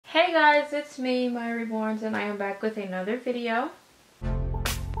Hey guys, it's me, Mya Reborns, and I am back with another video.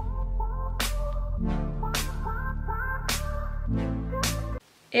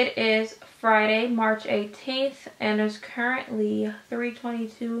 It is Friday, March 18th, and it's currently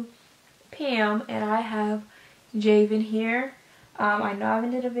 3:22 p.m. and I have Javen here. I know I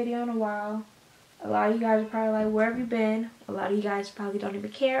haven't did a video in a while. A lot of you guys are probably like, where have you been? A lot of you guys probably don't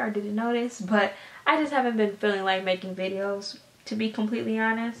even care or didn't notice, but I just haven't been feeling like making videos, to be completely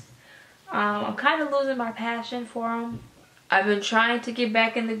honest. I'm kind of losing my passion for them. I've been trying to get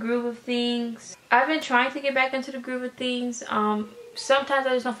back in the groove of things. Sometimes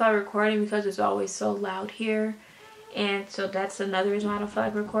I just don't feel like recording because it's always so loud here. And so that's another reason why I don't feel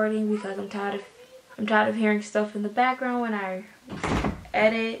like recording, because I'm tired of hearing stuff in the background when I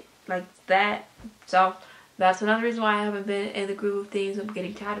edit like that. So that's another reason why I haven't been in the groove of things. I'm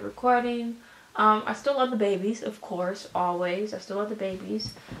getting tired of recording. I still love the babies, of course, always. I still love the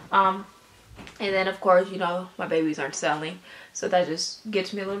babies. And then, of course, you know, my babies aren't selling, so that just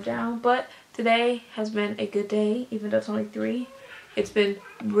gets me a little down. But today has been a good day, even though it's only 3. It's been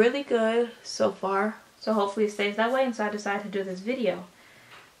really good so far, so hopefully it stays that way, and so I decided to do this video.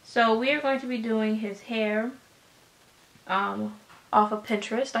 So we are going to be doing his hair off of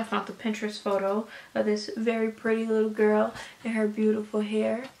Pinterest. I found the Pinterest photo of this very pretty little girl and her beautiful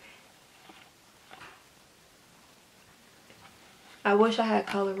hair. I wish I had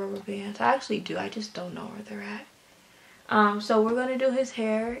color rubber bands. I actually do. I just don't know where they're at. So we're going to do his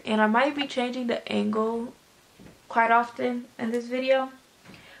hair. And I might be changing the angle quite often in this video.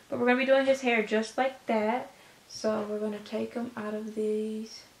 But we're going to be doing his hair just like that. So we're going to take him out of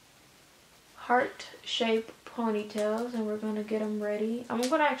these heart-shaped ponytails. And we're going to get him ready. I'm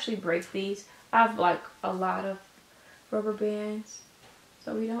going to actually break these. I have like a lot of rubber bands,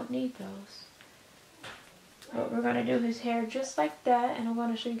 so we don't need those. But we're going to do his hair just like that, and I'm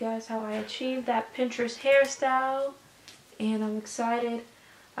going to show you guys how I achieved that Pinterest hairstyle. And I'm excited.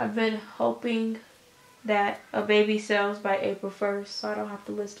 I've been hoping that a baby sells by April 1st, so I don't have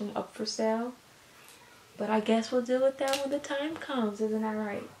to list them up for sale. But I guess we'll deal with that when the time comes, isn't that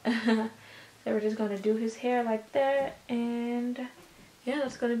right? So we're just going to do his hair like that, and yeah,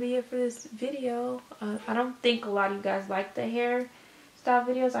 that's going to be it for this video. I don't think a lot of you guys like the hair style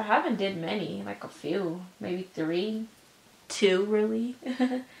videos. I haven't did many, like a few, maybe 3, 2 really.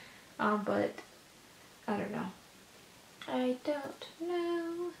 But I don't know.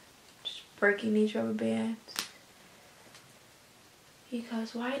 Just breaking these rubber bands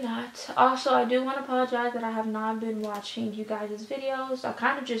because why not? Also, I do want to apologize that I have not been watching you guys' videos. I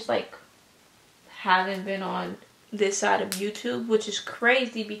kind of just like haven't been on this side of YouTube, which is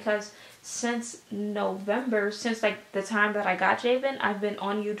crazy because since November, since like the time that I got Javen, I've been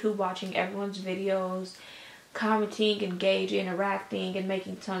on YouTube watching everyone's videos, commenting, engaging, interacting, and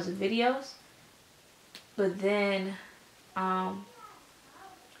making tons of videos. But then now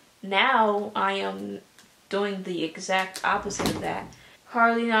I am doing the exact opposite of that.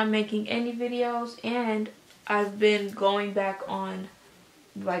 Hardly not making any videos, and I've been going back on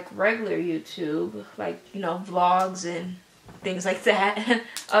like regular YouTube, like, you know, vlogs and things like that.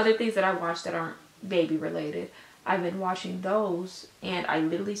 Other things that I watch that aren't baby related, I've been watching those, and I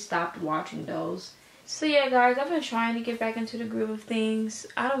literally stopped watching those. So yeah guys, I've been trying to get back into the groove of things.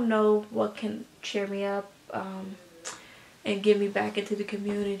 I don't know what can cheer me up and get me back into the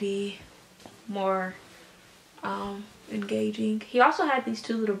community more engaging. He also had these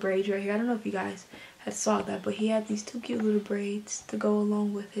 2 little braids right here. I don't know if you guys had saw that, but he had these 2 cute little braids to go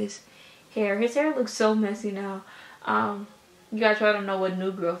along with his hair. His hair looks so messy now. You guys probably don't know what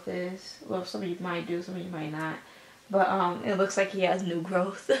new growth is. Well, some of you might do, some of you might not. But it looks like he has new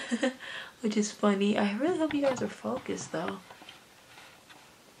growth, which is funny. I really hope you guys are focused though.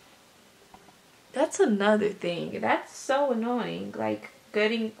 That's another thing. That's so annoying. Like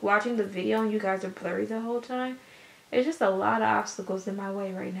watching the video and you guys are blurry the whole time. There's just a lot of obstacles in my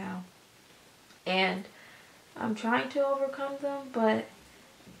way right now. And I'm trying to overcome them,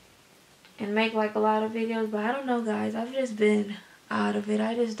 and make like a lot of videos, but I don't know guys, I've just been out of it.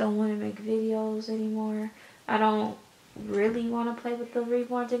 I just don't want to make videos anymore. I don't really want to play with the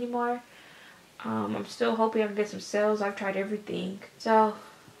Reborns anymore. I'm still hoping I can get some sales. I've tried everything, so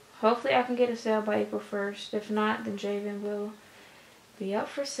hopefully I can get a sale by April 1st. If not, then Javen will be up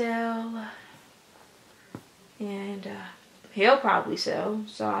for sale, and he'll probably sell,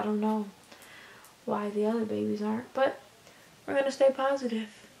 so I don't know why the other babies aren't, but we're gonna stay positive.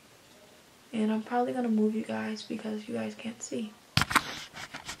 And I'm probably going to move you guys because you guys can't see.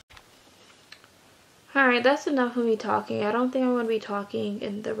 Alright, that's enough of me talking. I don't think I'm going to be talking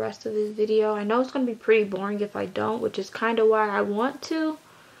in the rest of this video. I know it's going to be pretty boring if I don't, which is kind of why I want to.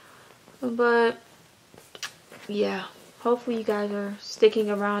 But yeah, hopefully you guys are sticking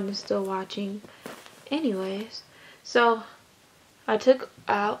around and still watching. Anyways, so I took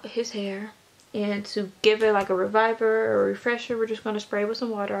out his hair, and to give it like a reviver or a refresher, we're just going to spray with some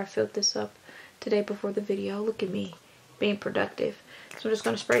water. I filled this up today before the video. Look at me being productive. So I'm just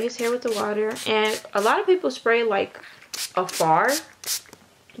going to spray his hair with the water, and a lot of people spray like afar,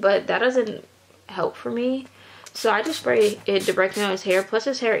 but that doesn't help for me. So I just spray it directly on his hair. Plus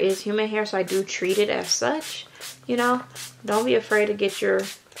his hair is human hair, so I do treat it as such. You know, don't be afraid to get your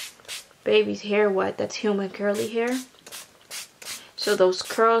baby's hair wet. That's human curly hair. So those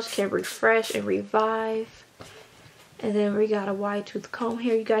curls can refresh and revive. And then we got a wide tooth comb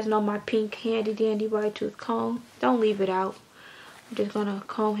here. You guys know my pink handy dandy wide tooth comb. Don't leave it out. I'm just gonna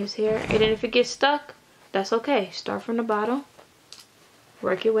comb his hair. And then if it gets stuck, that's okay. Start from the bottom.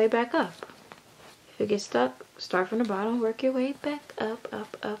 Work your way back up. If it gets stuck, start from the bottom, work your way back up,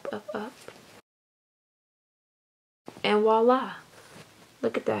 up, up, up, up. And voila.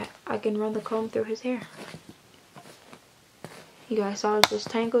 Look at that. I can run the comb through his hair. You guys saw it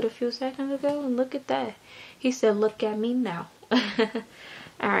just tangled a few seconds ago, and look at that. He said, look at me now.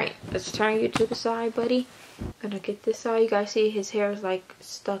 Alright, let's turn you to the side, buddy. Gonna get this side. You guys see his hair is like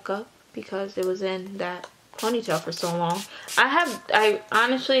stuck up because it was in that ponytail for so long. I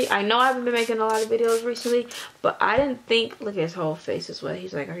honestly, I know I haven't been making a lot of videos recently, but I didn't think, look at his whole face is wet.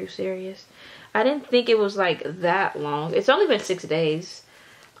 He's like, are you serious? I didn't think it was like that long. It's only been 6 days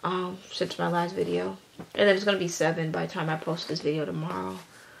since my last video, and then it's gonna be 7 by the time I post this video tomorrow.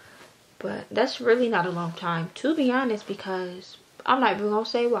 But that's really not a long time, to be honest, because I'm not even gonna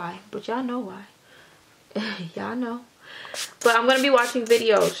say why, but y'all know why. Y'all know. But I'm gonna be watching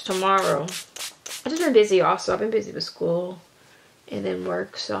videos tomorrow. I've just been busy also. I've been busy with school and then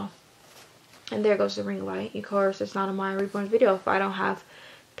work, so. And there goes the ring light. Of course, it's not a Mya Reborns video if I don't have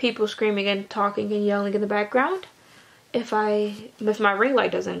people screaming and talking and yelling in the background. If my ring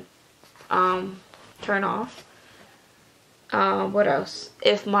light doesn't turn off. What else?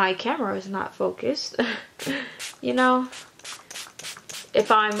 If my camera is not focused. You know. If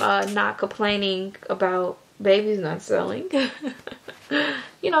I'm not complaining about babies not selling.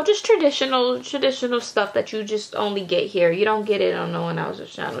 You know, just traditional stuff that you just only get here. You don't get it on no one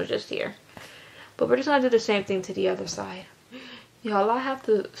else's channel, just here. But we're just gonna do the same thing to the other side. Y'all, I have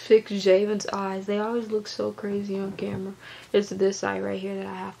to fix Javen's eyes. They always look so crazy on camera. It's this side right here that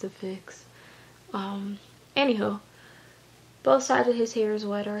I have to fix. Anywho, both sides of his hair is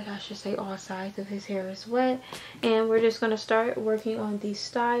wet, or I should say all sides of his hair is wet. And we're just gonna start working on the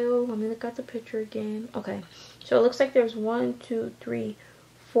style. Let me look at the picture again. Okay, so it looks like there's 1, 2, 3,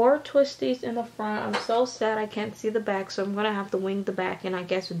 4 twisties in the front. I'm so sad I can't see the back, so I'm gonna have to wing the back and I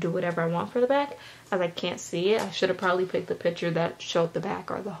guess do whatever I want for the back, as I can't see it. I should have probably picked the picture that showed the back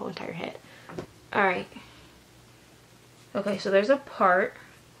or the whole entire head. Alright. Okay, so there's a part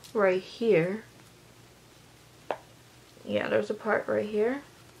right here. Yeah, there's a part right here.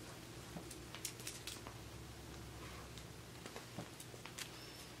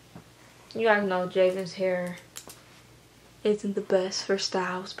 You guys know Javen's hair isn't the best for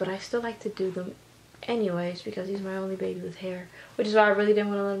styles, but I still like to do them anyways because he's my only baby with hair, which is why I really didn't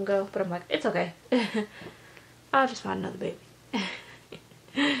want to let him go, but I'm like, it's okay. I'll just find another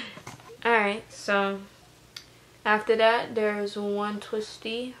baby. Alright, so after that there's 1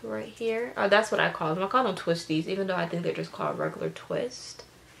 twisty right here. Oh, that's what I call them. I call them twisties, even though I think they're just called regular twist.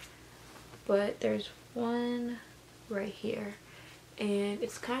 But there's 1 right here, and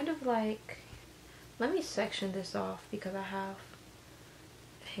it's kind of like, let me section this off because I have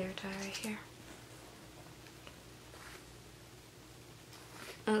a hair tie right here.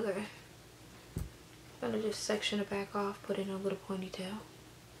 Okay. I'm gonna just section it back off, put it in a little ponytail.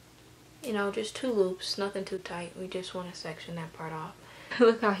 You know, just 2 loops, nothing too tight. We just want to section that part off.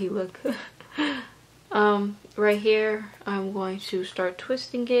 Look how he look. Right here, I'm going to start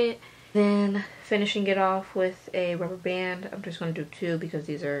twisting it, then finishing it off with a rubber band. I'm just going to do 2 because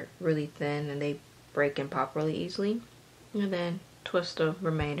these are really thin and they break and pop really easily. And then twist the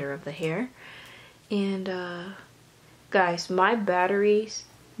remainder of the hair. And guys, my batteries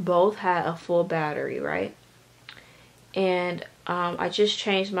both had a full battery, right? And I just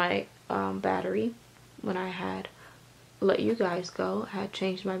changed my battery when I had let you guys go. I had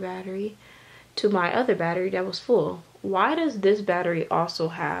changed my battery to my other battery that was full. Why does this battery also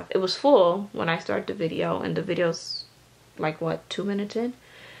have, it was full when I started the video, and the video's like what, 2 minutes in,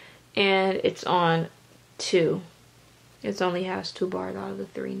 and it's on 2. It only has 2 bars out of the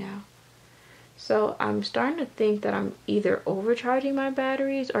 3 now. So I'm starting to think that I'm either overcharging my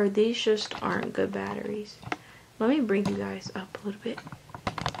batteries or these just aren't good batteries. Let me bring you guys up a little bit.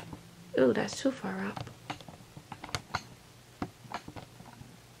 Ooh, that's too far up.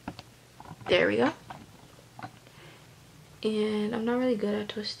 There we go. And I'm not really good at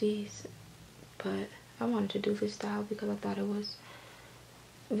twisties, but I wanted to do this style because I thought it was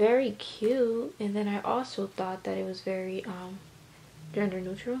very cute, and then I also thought that it was very gender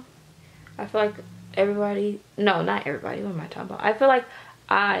neutral. I feel like everybody, no, not everybody, what am I talking about? I feel like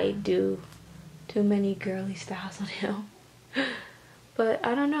I do too many girly styles on him. But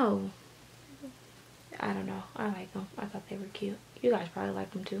I don't know. I like them. I thought they were cute. You guys probably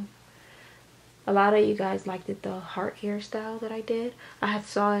like them too. A lot of you guys liked it, the heart hairstyle that I did. I had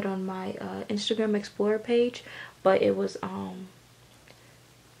saw it on my Instagram Explorer page, but it was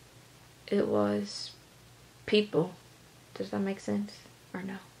people. Does that make sense or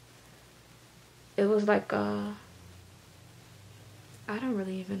no? It was like I don't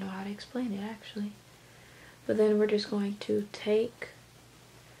really even know how to explain it actually. But then we're just going to take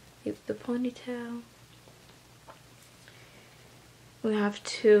the ponytail. We have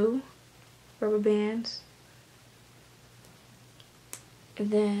 2 rubber bands.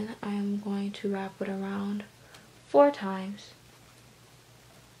 And then I am going to wrap it around 4 times.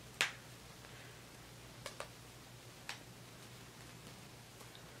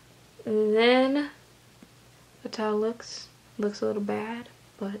 And then that's how it looks. Looks a little bad,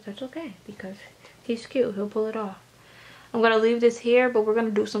 but that's okay because he's cute. He'll pull it off. I'm gonna leave this here, but we're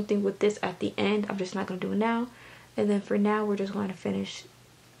gonna do something with this at the end. I'm just not gonna do it now. And then for now, we're just going to finish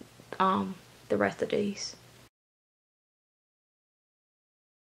the rest of these.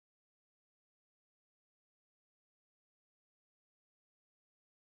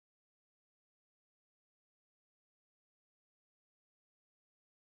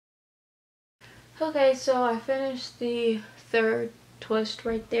 Okay, so I finished the 3rd twist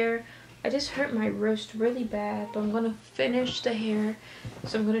right there. I just hurt my wrist really bad, but I'm gonna finish the hair.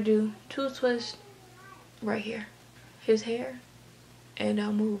 So I'm gonna do 2 twists right here. His hair, and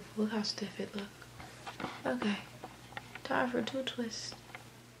I'll move. Look how stiff it look. Okay, time for 2 twists.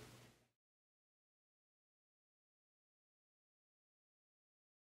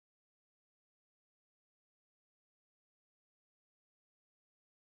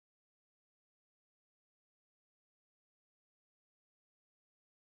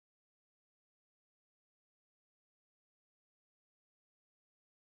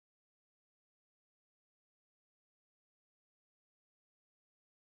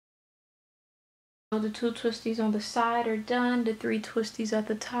 The 2 twisties on the side are done. The 3 twisties at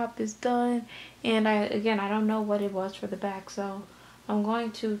the top is done. And I don't know what it was for the back, so I'm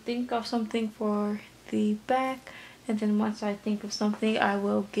going to think of something for the back, and then once I think of something, I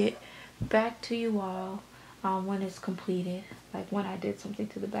will get back to you all when it's completed. Like when I did something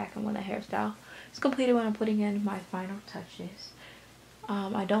to the back and when the hairstyle is completed, when I'm putting in my final touches.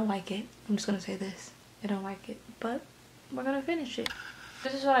 I don't like it. I'm just gonna say this. I don't like it, but we're gonna finish it.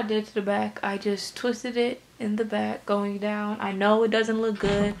 This is what I did to the back. I just twisted it in the back going down. I know it doesn't look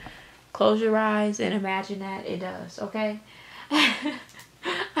good. Close your eyes and imagine that it does, okay? I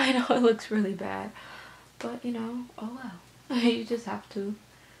know it looks really bad, but you know, oh well. You just have to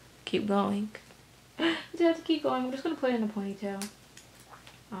keep going. You just have to keep going. I'm just gonna put it in a ponytail.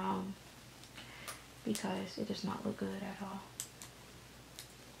 Because it does not look good at all.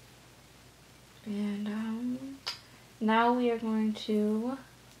 And now we are going to,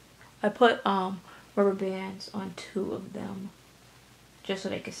 I put rubber bands on 2 of them just so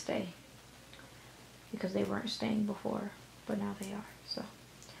they could stay, because they weren't staying before, but now they are, so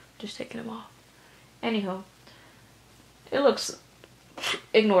just taking them off. Anyhow, it looks,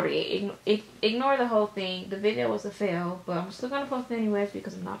 ignore the whole thing. The video was a fail, but I'm still gonna post it anyways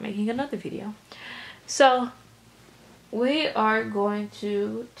because I'm not making another video. So we are going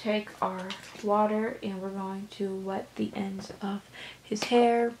to take our water and we're going to wet the ends of his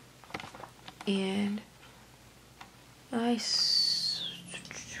hair, and goodness,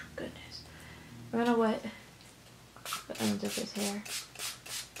 we're gonna wet the ends of his hair.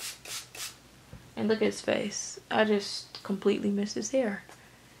 And look at his face. I just completely missed his hair.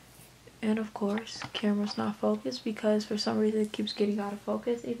 And of course, camera's not focused because for some reason it keeps getting out of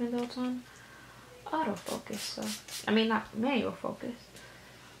focus even though it's on autofocus. So I mean, not manual focus.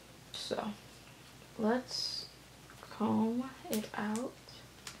 So let's comb it out.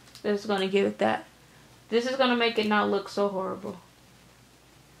 This is gonna give it that. This is gonna make it not look so horrible.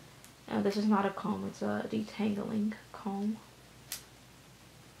 Now this is not a comb, it's a detangling comb.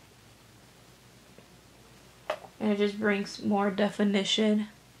 And it just brings more definition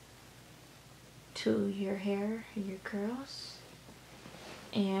to your hair and your curls.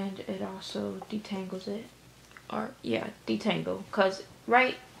 And it also detangles it. Or yeah, detangle. Cause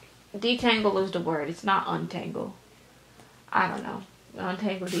right detangle is the word. It's not untangle. I don't know.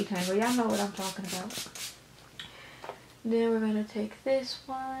 Untangle, detangle. Y'all know what I'm talking about. Then we're going to take this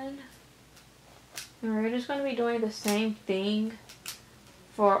one. And we're just going to be doing the same thing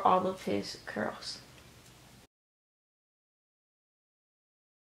for all of his curls.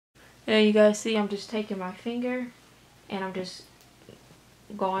 And you guys see I'm just taking my finger and I'm just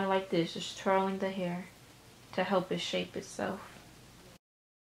going like this, just twirling the hair to help it shape itself.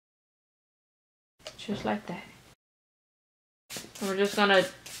 Just like that. And we're just gonna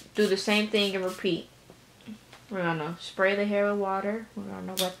do the same thing and repeat. We're gonna spray the hair with water. We're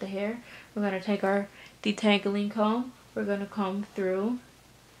gonna wet the hair. We're gonna take our detangling comb. We're gonna comb through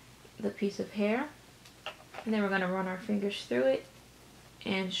the piece of hair. And then we're gonna run our fingers through it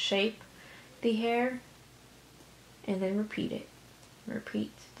and shape the hair. And then repeat it.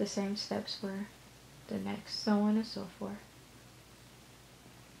 Repeat the same steps for the next, so on and so forth.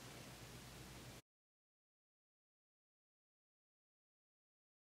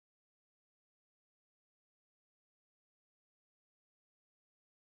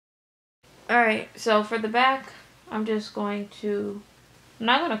 Alright, so for the back, I'm not going to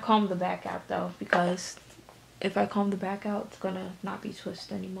comb the back out though, because if I comb the back out, it's going to not be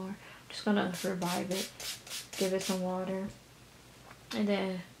twisted anymore. I'm just going to revive it, give it some water, and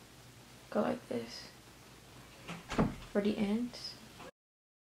then go like this for the ends.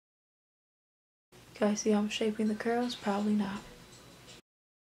 You guys see how I'm shaping the curls? Probably not.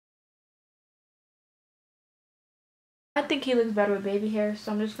 I think he looks better with baby hair,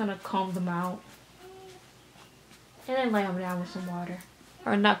 so I'm just going to comb them out. And then lay them down with some water.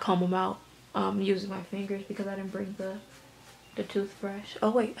 Or not comb them out, using my fingers because I didn't bring the toothbrush.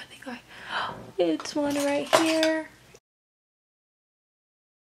 Oh wait, I think it's one right here.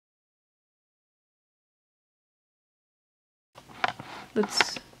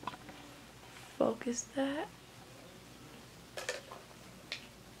 Let's focus that.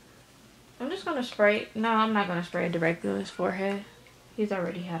 I'm just gonna spray. No, I'm not gonna spray it directly on his forehead. He's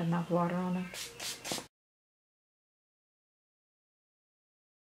already had enough water on him.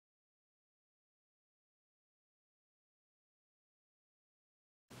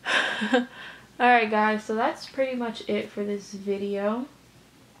 Alright guys, so that's pretty much it for this video.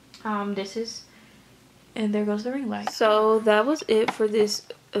 And there goes the ring light. So that was it for this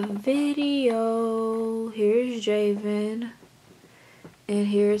video. Here's Javen. And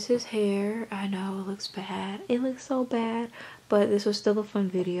here's his hair. I know it looks bad. It looks so bad. But this was still a fun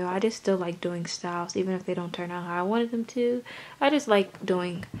video. I just still like doing styles, even if they don't turn out how I wanted them to. I just like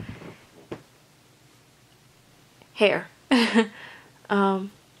doing hair.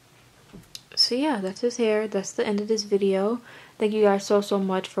 So yeah, that's his hair. That's the end of this video. Thank you guys so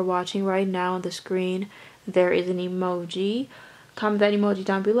much for watching. Right now on the screen there is an emoji. Comment that emoji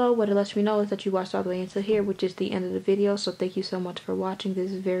down below. What it lets me know is that you watched all the way until here, which is the end of the video. So thank you so much for watching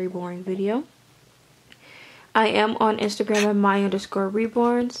this very boring video. I am on Instagram at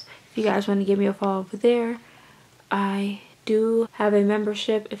Mya_Reborns. If you guys want to give me a follow over there. I do have a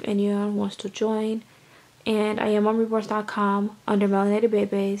membership if anyone wants to join. And I am on Reborns.com under Melanated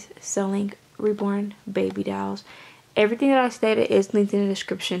Babies selling reborn baby dolls. Everything that I stated is linked in the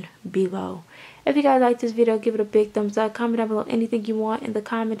description below. If you guys like this video, give it a big thumbs up. Comment down below anything you want in the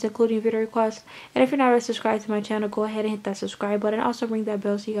comments, including video requests. And if you're not already subscribed to my channel, go ahead and hit that subscribe button. Also ring that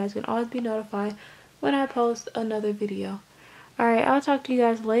bell so you guys can always be notified when I post another video. Alright, I'll talk to you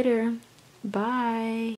guys later. Bye.